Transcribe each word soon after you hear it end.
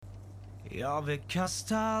Jag vill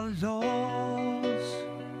kasta loss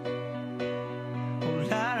och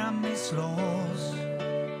lära mig slåss,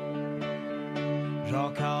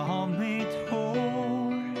 raka av mitt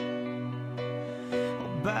hår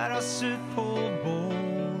och bäras ut på bår.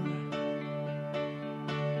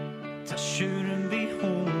 Ta tjuren vid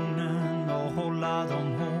hornen och hålla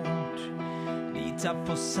dem hårt, lita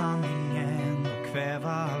på sanningen och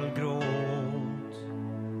kväva all gråt.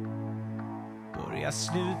 Börja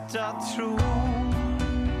sluta tro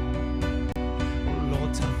och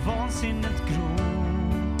låta vansinnet gro.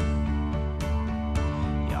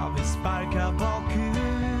 Jag vill sparka bak